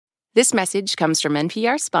This message comes from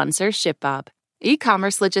NPR sponsor ShipBob.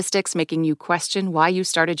 E-commerce logistics making you question why you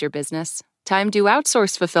started your business? Time to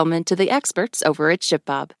outsource fulfillment to the experts over at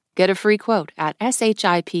ShipBob. Get a free quote at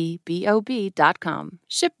shipbob.com.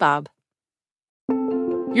 ShipBob.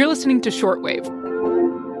 You're listening to Shortwave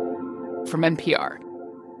from NPR.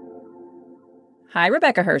 Hi,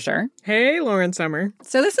 Rebecca Hersher. Hey, Lauren Summer.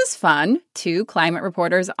 So this is fun. 2 climate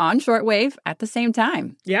reporters on Shortwave at the same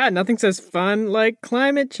time. Yeah, nothing says fun like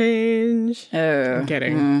climate change. Oh. I'm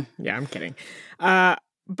kidding. Yeah, I'm kidding.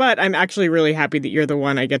 But I'm actually really happy that you're the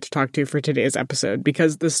one I get to talk to for today's episode,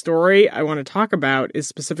 because the story I want to talk about is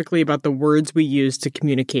specifically about the words we use to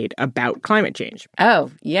communicate about climate change.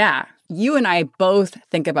 Oh, yeah. You and I both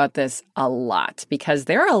think about this a lot because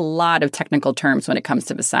there are a lot of technical terms when it comes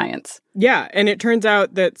to the science. Yeah, and it turns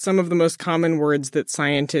out that some of the most common words that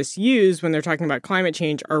scientists use when they're talking about climate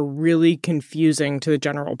change are really confusing to the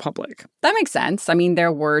general public. That makes sense. I mean,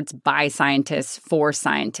 they're words by scientists for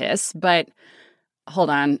scientists, but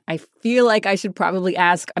hold on. I feel like I should probably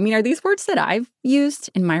ask, are these words that I've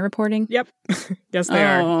used in my reporting? Yep. Yes, they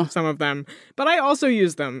are. Some of them. But I also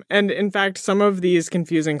use them. And in fact, some of these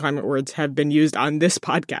confusing climate words have been used on this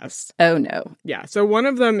podcast. Oh, no. Yeah. So one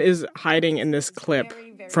of them is hiding in this clip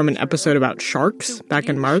from an episode about sharks back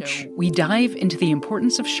in March. We dive into the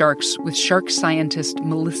importance of sharks with shark scientist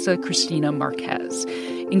Melissa Cristina Marquez,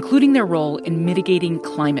 including their role in mitigating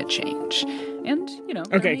climate change. And,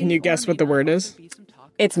 Okay, can you guess what the word is?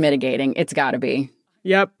 It's mitigating. It's got to be.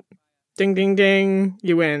 Yep. Ding, ding, ding.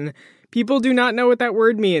 You win. People do not know what that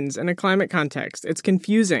word means in a climate context. It's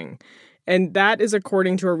confusing. And that is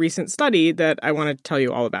according to a recent study that I want to tell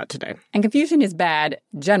you all about today. And confusion is bad,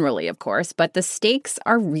 generally, of course, but the stakes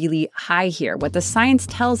are really high here. What the science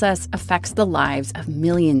tells us affects the lives of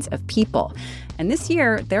millions of people. And this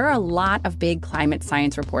year, there are a lot of big climate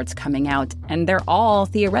science reports coming out, and they're all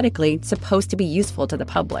theoretically supposed to be useful to the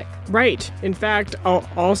public. Right. In fact, I'll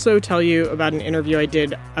also tell you about an interview I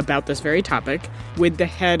did about this very topic with the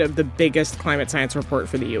head of the biggest climate science report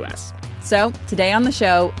for the U.S. So today on the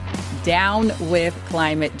show, down with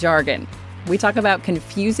climate jargon. We talk about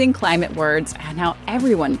confusing climate words and how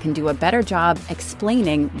everyone can do a better job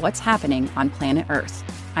explaining what's happening on planet Earth.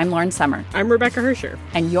 I'm Lauren Summer. I'm Rebecca Hersher.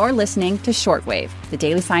 And you're listening to Shortwave, the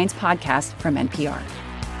daily science podcast from NPR.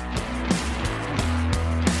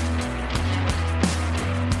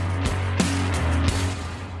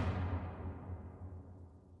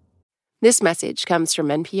 This message comes from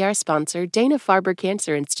NPR sponsor Dana-Farber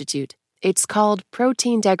Cancer Institute. It's called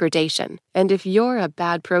protein degradation, and if you're a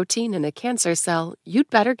bad protein in a cancer cell,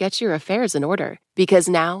 you'd better get your affairs in order. Because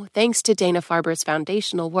now, thanks to Dana-Farber's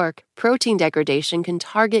foundational work, protein degradation can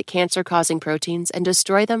target cancer-causing proteins and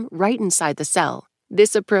destroy them right inside the cell.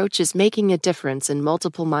 This approach is making a difference in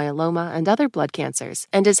multiple myeloma and other blood cancers,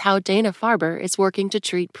 and is how Dana-Farber is working to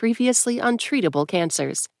treat previously untreatable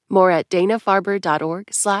cancers. More at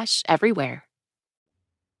danafarber.org/everywhere.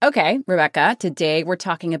 Okay, Rebecca, today we're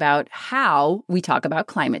talking about how we talk about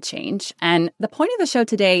climate change. And the point of the show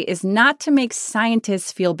today is not to make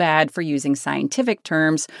scientists feel bad for using scientific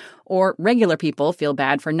terms or regular people feel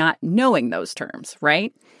bad for not knowing those terms,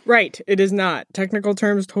 right? Right. It is not. Technical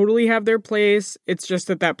terms totally have their place. It's just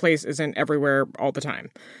that that place isn't everywhere all the time.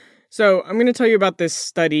 So I'm going to tell you about this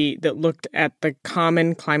study that looked at the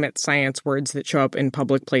common climate science words that show up in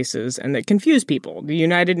public places and that confuse people. The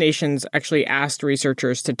United Nations actually asked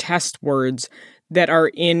researchers to test words that are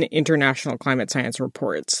in international climate science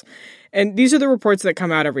reports. And these are the reports that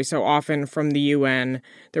come out every so often from the UN.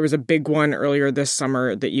 There was a big one earlier this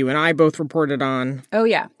summer that you and I both reported on. Oh,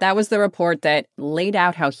 yeah. That was the report that laid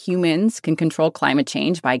out how humans can control climate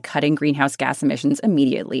change by cutting greenhouse gas emissions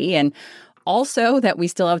immediately, and also that we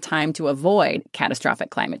still have time to avoid catastrophic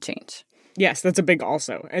climate change. Yes, that's a big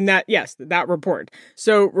also. And that report.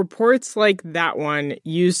 So reports like that one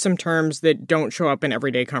use some terms that don't show up in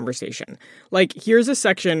everyday conversation. Like, here's a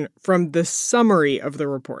section from the summary of the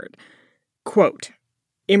report. Quote,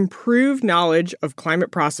 improve knowledge of climate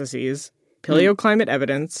processes, paleoclimate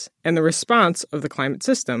evidence, and the response of the climate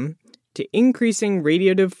system to increasing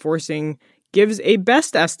radiative forcing gives a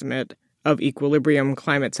best estimate of equilibrium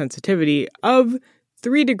climate sensitivity of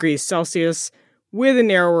 3 degrees Celsius with a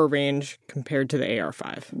narrower range compared to the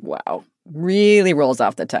AR5. Wow. Really rolls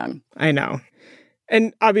off the tongue. I know.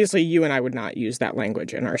 And obviously you and I would not use that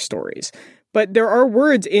language in our stories. But there are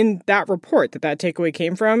words in that report that takeaway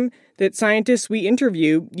came from that scientists we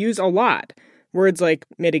interview use a lot. Words like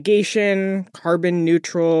mitigation, carbon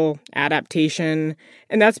neutral, adaptation.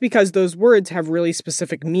 And that's because those words have really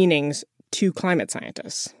specific meanings to climate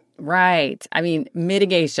scientists. Right. I mean,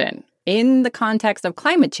 mitigation. In the context of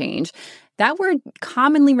climate change, That word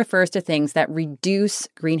commonly refers to things that reduce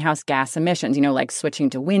greenhouse gas emissions, like switching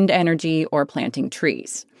to wind energy or planting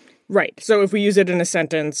trees. Right. So if we use it in a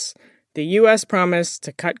sentence, the U.S. promised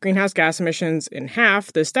to cut greenhouse gas emissions in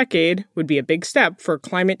half this decade would be a big step for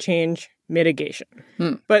climate change mitigation.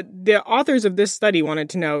 But the authors of this study wanted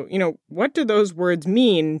to know, what do those words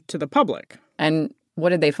mean to the public? And what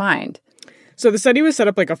did they find? So the study was set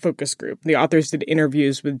up like a focus group. The authors did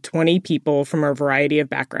interviews with 20 people from a variety of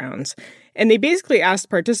backgrounds. And they basically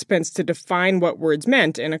asked participants to define what words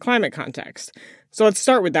meant in a climate context. So let's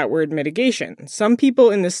start with that word mitigation. Some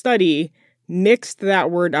people in the study mixed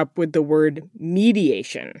that word up with the word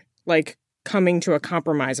mediation, like coming to a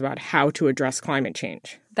compromise about how to address climate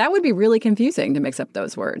change. That would be really confusing to mix up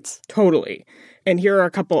those words. Totally. And here are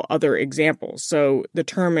a couple other examples. So the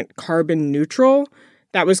term carbon neutral,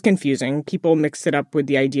 that was confusing. People mixed it up with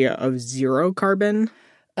the idea of zero carbon.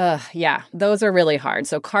 Yeah, those are really hard.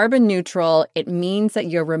 So carbon neutral, it means that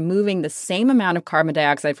you're removing the same amount of carbon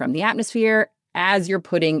dioxide from the atmosphere as you're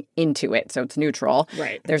putting into it. So it's neutral.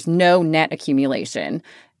 Right. There's no net accumulation.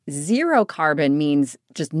 Zero carbon means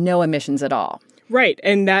just no emissions at all. Right.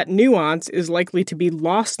 And that nuance is likely to be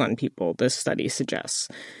lost on people, this study suggests.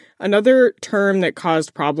 Another term that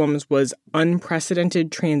caused problems was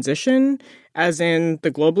unprecedented transition, as in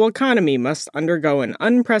the global economy must undergo an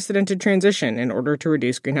unprecedented transition in order to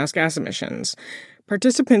reduce greenhouse gas emissions.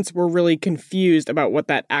 Participants were really confused about what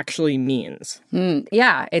that actually means.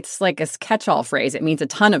 Yeah, it's like a catch-all phrase. It means a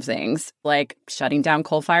ton of things, like shutting down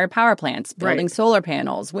coal-fired power plants, building solar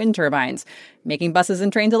panels, wind turbines, making buses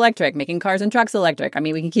and trains electric, making cars and trucks electric. I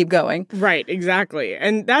mean, we can keep going. Right, exactly.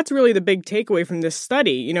 And that's really the big takeaway from this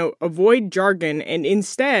study. Avoid jargon and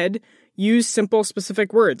instead use simple,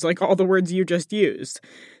 specific words, like all the words you just used.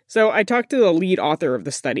 So I talked to the lead author of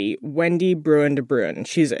the study, Wendy Bruin de Bruin.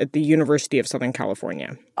 She's at the University of Southern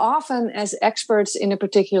California. Often, as experts in a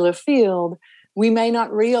particular field, we may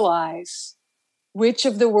not realize which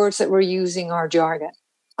of the words that we're using are jargon.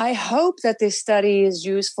 I hope that this study is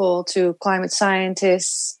useful to climate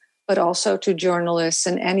scientists, but also to journalists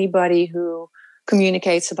and anybody who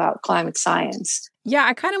communicates about climate science. Yeah,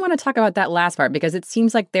 I kind of want to talk about that last part because it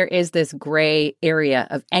seems like there is this gray area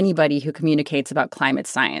of anybody who communicates about climate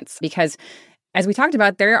science. Because as we talked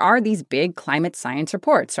about, there are these big climate science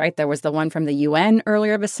reports, right? There was the one from the UN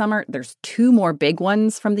earlier this summer. There's 2 more big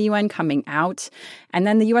ones from the UN coming out. And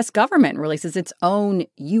then the U.S. government releases its own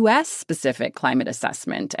U.S.-specific climate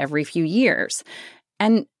assessment every few years.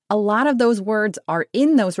 And a lot of those words are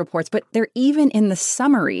in those reports, but they're even in the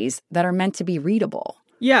summaries that are meant to be readable.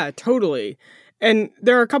 Yeah, totally. And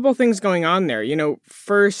there are a couple of things going on there.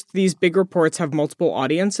 First, these big reports have multiple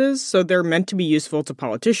audiences, so they're meant to be useful to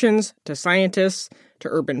politicians, to scientists, to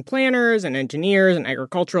urban planners and engineers and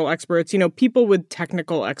agricultural experts, people with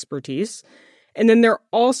technical expertise. And then they're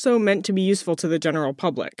also meant to be useful to the general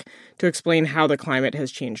public, to explain how the climate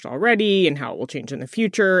has changed already and how it will change in the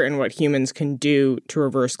future and what humans can do to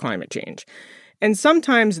reverse climate change. And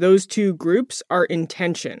sometimes those two groups are in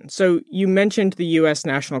tension. So you mentioned the U.S.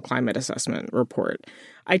 National Climate Assessment Report.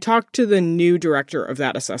 I talked to the new director of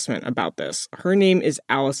that assessment about this. Her name is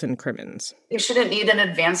Allison Crimmins. You shouldn't need an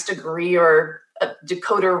advanced degree or a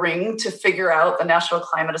decoder ring to figure out the National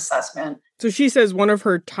Climate Assessment. So she says one of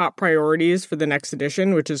her top priorities for the next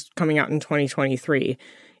edition, which is coming out in 2023,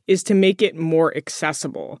 is to make it more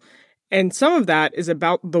accessible. And some of that is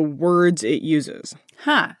about the words it uses.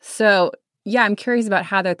 So yeah, I'm curious about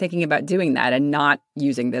how they're thinking about doing that and not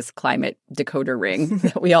using this climate decoder ring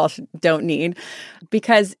that we all don't need.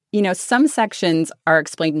 Because, some sections are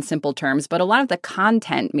explained in simple terms, but a lot of the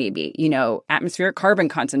content, maybe, atmospheric carbon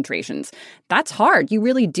concentrations, that's hard. You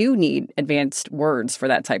really do need advanced words for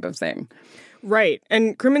that type of thing. Right.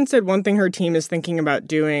 And Crimmins said one thing her team is thinking about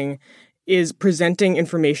doing is presenting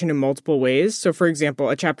information in multiple ways. So, for example,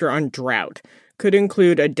 a chapter on drought could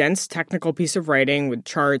include a dense technical piece of writing with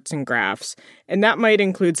charts and graphs, and that might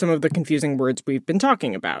include some of the confusing words we've been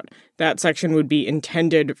talking about. That section would be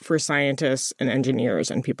intended for scientists and engineers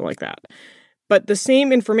and people like that. But the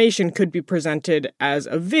same information could be presented as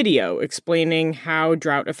a video explaining how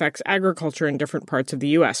drought affects agriculture in different parts of the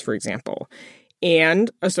U.S., for example, and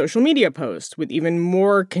a social media post with even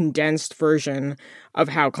more condensed version of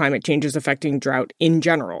how climate change is affecting drought in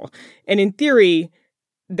general. And in theory,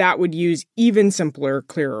 that would use even simpler,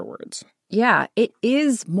 clearer words. Yeah, it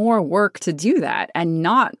is more work to do that and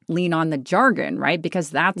not lean on the jargon, right?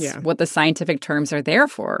 Because that's what the scientific terms are there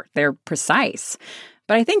for. They're precise.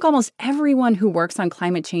 But I think almost everyone who works on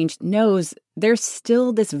climate change knows there's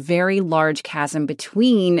still this very large chasm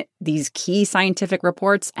between these key scientific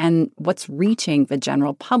reports and what's reaching the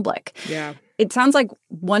general public. Yeah. It sounds like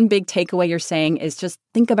one big takeaway you're saying is just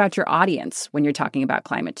think about your audience when you're talking about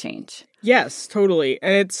climate change. Yes, totally.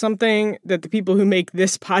 And it's something that the people who make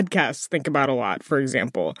this podcast think about a lot, for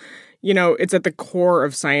example. You know, it's at the core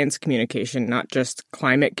of science communication, not just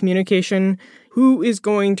climate communication. Who is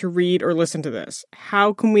going to read or listen to this?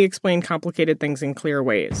 How can we explain complicated things in clear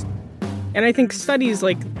ways? And I think studies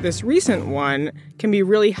like this recent one can be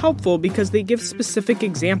really helpful because they give specific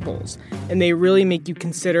examples and they really make you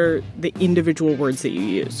consider the individual words that you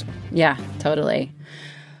use. Yeah, totally.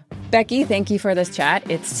 Becky, thank you for this chat.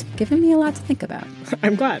 It's given me a lot to think about.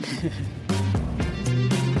 I'm glad.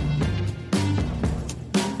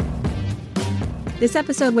 This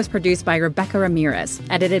episode was produced by Rebecca Ramirez,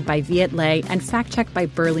 edited by Viet Le, and fact-checked by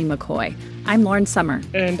Burley McCoy. I'm Lauren Summer.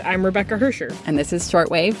 And I'm Rebecca Hersher. And this is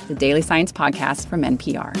Shortwave, the daily science podcast from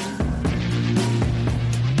NPR.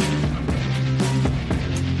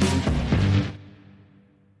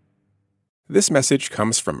 This message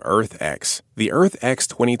comes from EarthX. The EarthX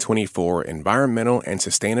 2024 Environmental and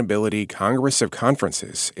Sustainability Congress of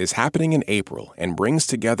Conferences is happening in April and brings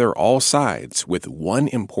together all sides with one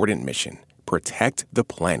important mission: protect the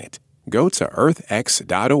planet. Go to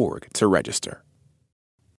earthx.org to register.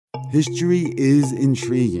 History is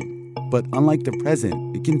intriguing, but unlike the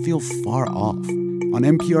present, it can feel far off. On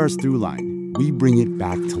NPR's Throughline, we bring it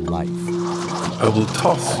back to life. I will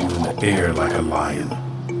toss you in the air like a lion.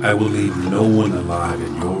 I will leave no one alive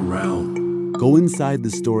in your realm. Go inside the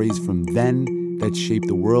stories from then that shape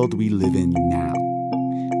the world we live in now.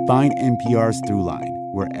 Find NPR's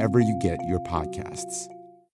Throughline wherever you get your podcasts.